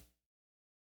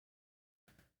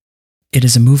It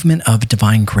is a movement of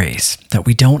divine grace that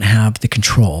we don't have the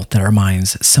control that our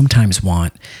minds sometimes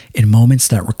want in moments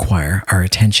that require our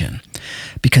attention.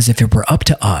 Because if it were up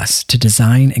to us to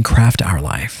design and craft our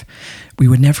life, we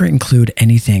would never include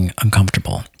anything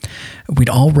uncomfortable. We'd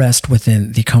all rest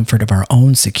within the comfort of our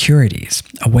own securities,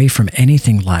 away from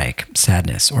anything like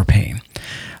sadness or pain.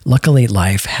 Luckily,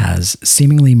 life has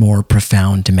seemingly more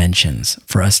profound dimensions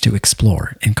for us to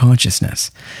explore in consciousness.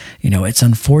 It's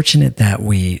unfortunate that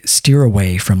we steer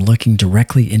away from looking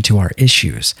directly into our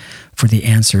issues for the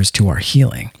answers to our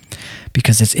healing,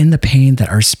 because it's in the pain that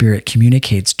our spirit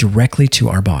communicates directly to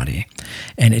our body.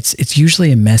 And it's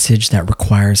usually a message that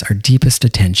requires our deepest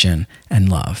attention and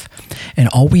love. And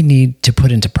all we need to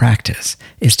put into practice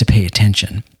is to pay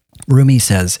attention. Rumi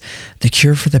says, the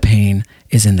cure for the pain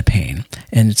is in the pain.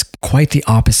 And it's quite the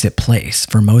opposite place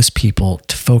for most people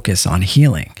to focus on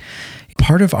healing.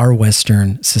 Part of our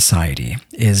Western society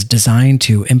is designed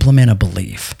to implement a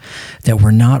belief that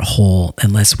we're not whole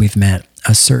unless we've met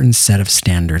a certain set of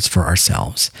standards for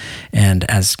ourselves and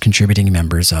as contributing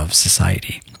members of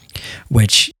society,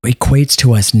 which equates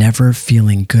to us never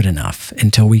feeling good enough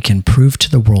until we can prove to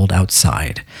the world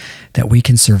outside that we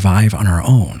can survive on our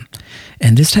own.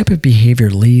 And this type of behavior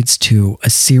leads to a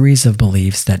series of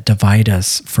beliefs that divide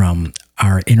us from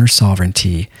our inner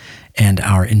sovereignty and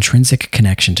our intrinsic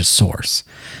connection to Source.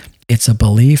 It's a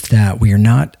belief that we are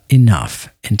not enough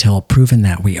until proven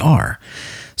that we are.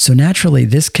 So naturally,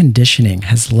 this conditioning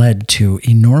has led to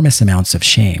enormous amounts of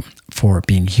shame for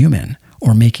being human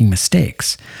or making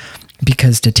mistakes.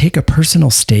 Because to take a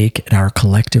personal stake in our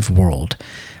collective world,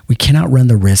 we cannot run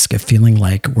the risk of feeling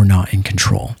like we're not in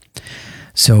control.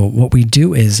 So what we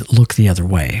do is look the other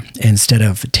way. Instead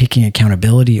of taking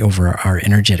accountability over our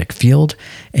energetic field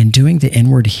and doing the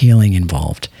inward healing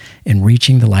involved in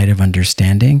reaching the light of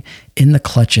understanding in the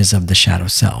clutches of the shadow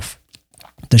self.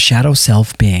 The shadow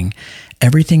self being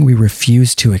everything we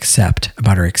refuse to accept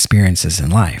about our experiences in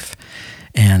life.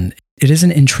 And it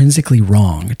isn't intrinsically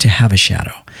wrong to have a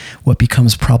shadow. What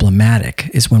becomes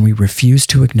problematic is when we refuse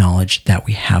to acknowledge that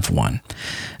we have one.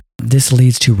 This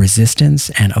leads to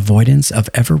resistance and avoidance of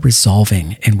ever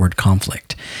resolving inward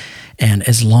conflict. And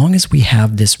as long as we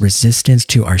have this resistance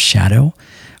to our shadow,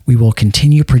 we will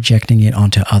continue projecting it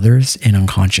onto others in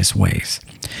unconscious ways.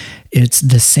 It's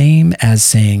the same as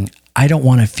saying, I don't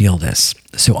want to feel this,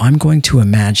 so I'm going to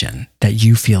imagine that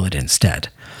you feel it instead.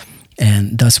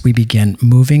 And thus we begin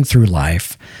moving through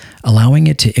life, allowing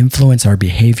it to influence our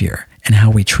behavior and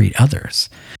how we treat others,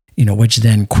 which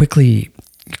then quickly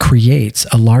creates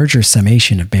a larger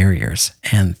summation of barriers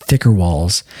and thicker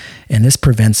walls. And this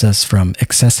prevents us from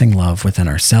accessing love within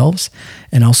ourselves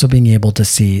and also being able to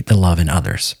see the love in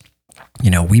others.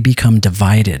 We become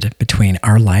divided between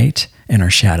our light and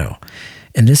our shadow.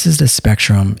 And this is the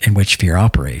spectrum in which fear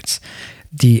operates.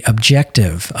 The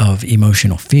objective of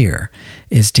emotional fear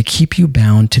is to keep you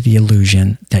bound to the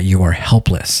illusion that you are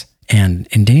helpless and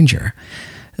in danger,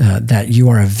 that you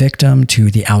are a victim to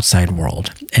the outside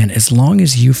world. And as long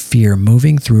as you fear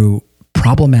moving through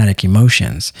problematic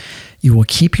emotions, you will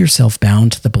keep yourself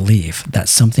bound to the belief that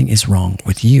something is wrong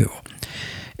with you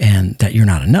and that you're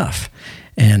not enough.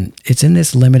 And it's in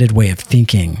this limited way of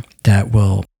thinking that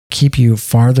will keep you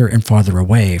farther and farther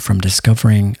away from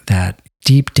discovering that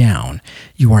deep down,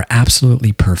 you are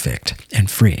absolutely perfect and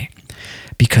free.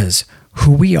 Because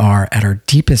who we are at our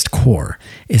deepest core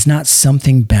is not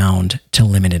something bound to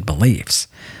limited beliefs.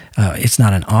 It's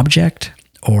not an object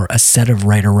or a set of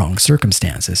right or wrong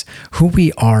circumstances. Who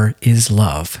we are is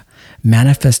love,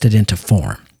 manifested into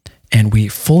form. And we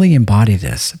fully embody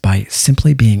this by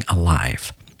simply being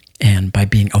alive and by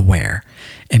being aware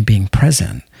and being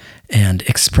present and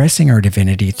expressing our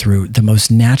divinity through the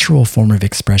most natural form of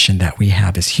expression that we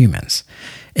have as humans,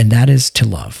 and that is to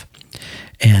love.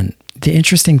 And the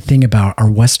interesting thing about our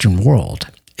Western world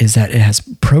is that it has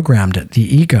programmed the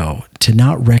ego to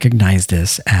not recognize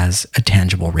this as a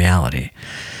tangible reality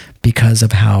because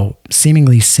of how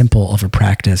seemingly simple of a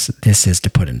practice this is to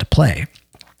put into play.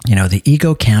 The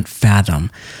ego can't fathom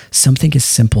something as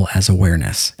simple as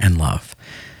awareness and love.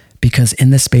 Because in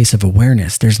the space of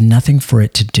awareness, there's nothing for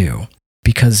it to do.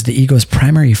 Because the ego's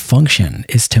primary function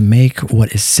is to make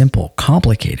what is simple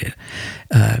complicated.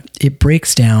 It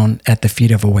breaks down at the feet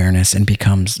of awareness and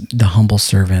becomes the humble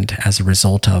servant as a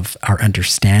result of our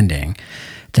understanding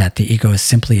that the ego is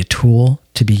simply a tool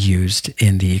to be used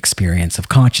in the experience of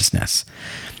consciousness.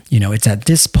 It's at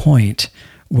this point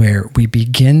where we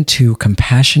begin to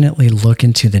compassionately look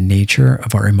into the nature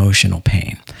of our emotional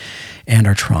pain and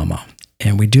our trauma.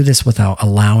 And we do this without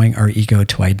allowing our ego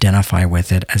to identify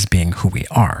with it as being who we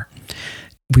are.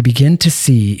 we begin to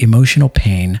see emotional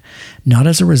pain not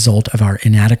as a result of our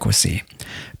inadequacy,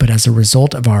 but as a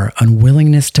result of our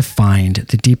unwillingness to find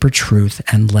the deeper truth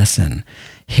and lesson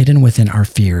hidden within our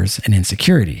fears and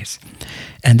insecurities.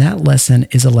 And that lesson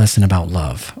is a lesson about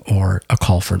love, or a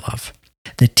call for love.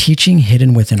 The teaching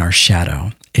hidden within our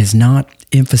shadow is not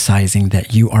emphasizing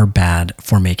that you are bad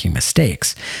for making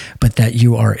mistakes, but that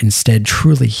you are instead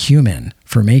truly human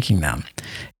for making them.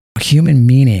 Human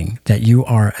meaning that you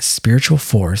are a spiritual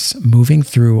force moving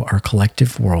through our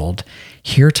collective world,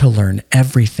 here to learn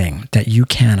everything that you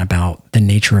can about the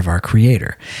nature of our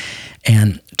Creator,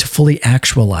 and to fully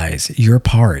actualize your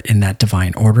part in that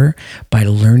divine order by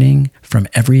learning from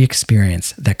every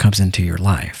experience that comes into your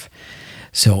life.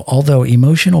 So although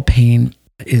emotional pain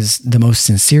is the most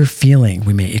sincere feeling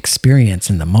we may experience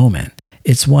in the moment,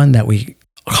 it's one that we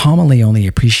commonly only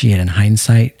appreciate in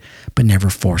hindsight, but never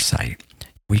foresight.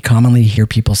 We commonly hear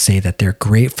people say that they're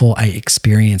grateful I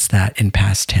experienced that in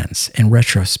past tense, in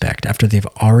retrospect, after they've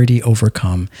already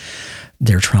overcome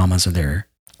their traumas or their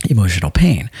emotional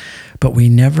pain. But we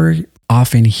never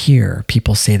often hear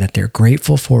people say that they're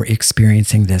grateful for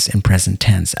experiencing this in present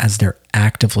tense as they're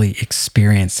actively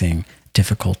experiencing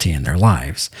difficulty in their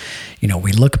lives.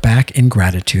 We look back in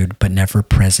gratitude, but never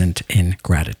present in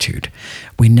gratitude.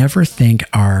 We never thank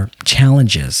our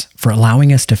challenges for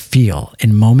allowing us to feel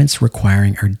in moments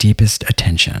requiring our deepest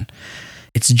attention.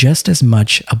 It's just as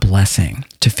much a blessing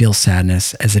to feel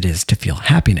sadness as it is to feel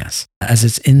happiness, as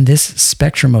it's in this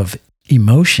spectrum of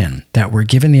emotion that we're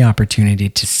given the opportunity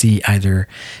to see either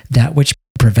that which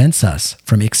prevents us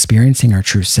from experiencing our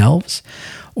true selves,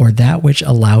 or that which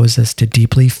allows us to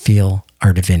deeply feel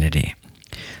our divinity.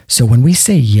 So when we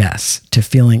say yes to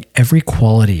feeling every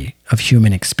quality of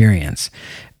human experience,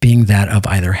 being that of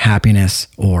either happiness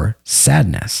or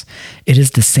sadness, it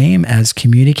is the same as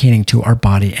communicating to our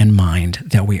body and mind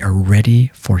that we are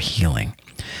ready for healing.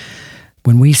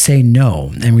 When we say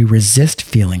no and we resist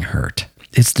feeling hurt,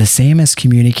 it's the same as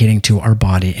communicating to our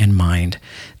body and mind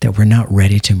that we're not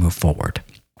ready to move forward.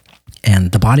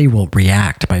 And the body will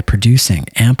react by producing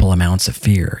ample amounts of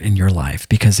fear in your life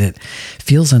because it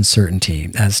feels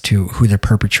uncertainty as to who the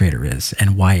perpetrator is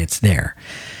and why it's there.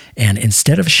 And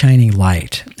instead of shining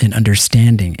light and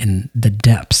understanding in the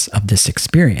depths of this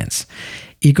experience,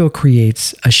 ego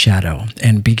creates a shadow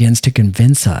and begins to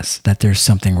convince us that there's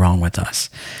something wrong with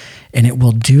us. And it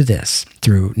will do this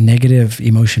through negative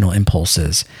emotional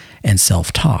impulses and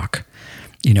self-talk.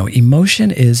 Emotion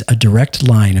is a direct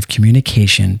line of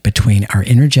communication between our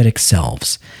energetic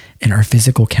selves and our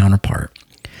physical counterpart.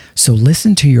 So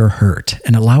listen to your hurt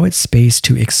and allow it space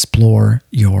to explore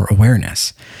your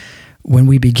awareness. When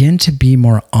we begin to be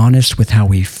more honest with how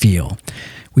we feel,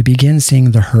 we begin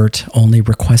seeing the hurt only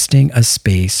requesting a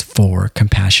space for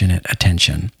compassionate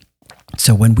attention.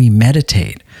 So when we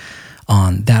meditate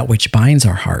on that which binds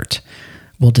our heart,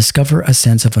 we'll discover a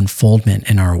sense of unfoldment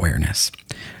in our awareness.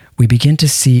 We begin to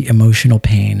see emotional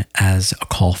pain as a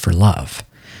call for love,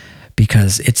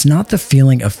 because it's not the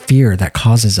feeling of fear that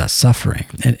causes us suffering.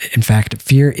 In fact,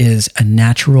 fear is a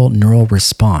natural neural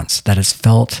response that is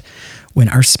felt when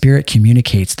our spirit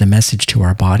communicates the message to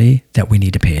our body that we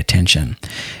need to pay attention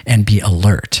and be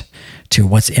alert to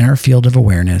what's in our field of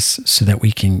awareness so that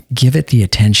we can give it the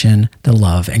attention, the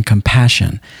love, and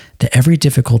compassion that every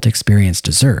difficult experience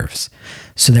deserves,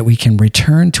 so that we can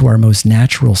return to our most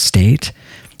natural state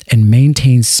and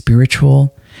maintain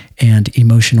spiritual and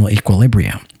emotional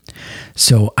equilibrium.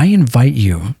 So I invite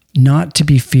you not to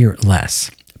be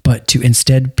fearless, but to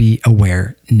instead be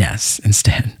awareness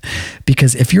instead.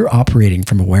 Because if you're operating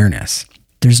from awareness,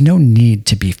 there's no need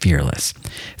to be fearless.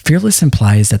 Fearless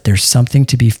implies that there's something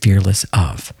to be fearless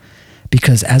of.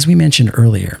 Because as we mentioned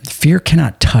earlier, fear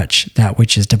cannot touch that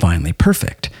which is divinely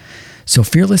perfect. So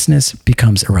fearlessness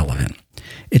becomes irrelevant.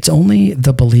 It's only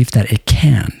the belief that it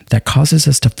can that causes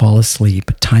us to fall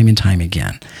asleep time and time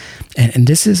again. And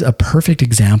this is a perfect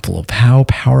example of how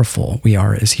powerful we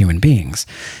are as human beings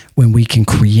when we can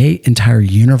create entire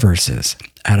universes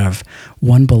out of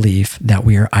one belief that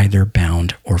we are either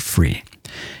bound or free.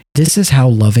 This is how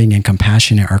loving and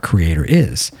compassionate our Creator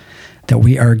is, that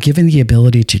we are given the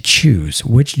ability to choose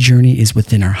which journey is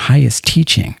within our highest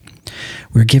teaching.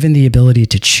 We're given the ability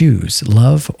to choose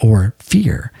love or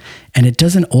fear, and it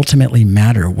doesn't ultimately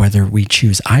matter whether we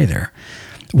choose either.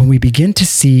 When we begin to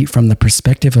see from the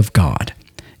perspective of God,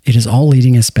 it is all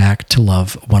leading us back to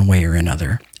love one way or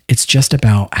another. It's just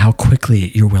about how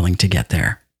quickly you're willing to get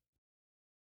there.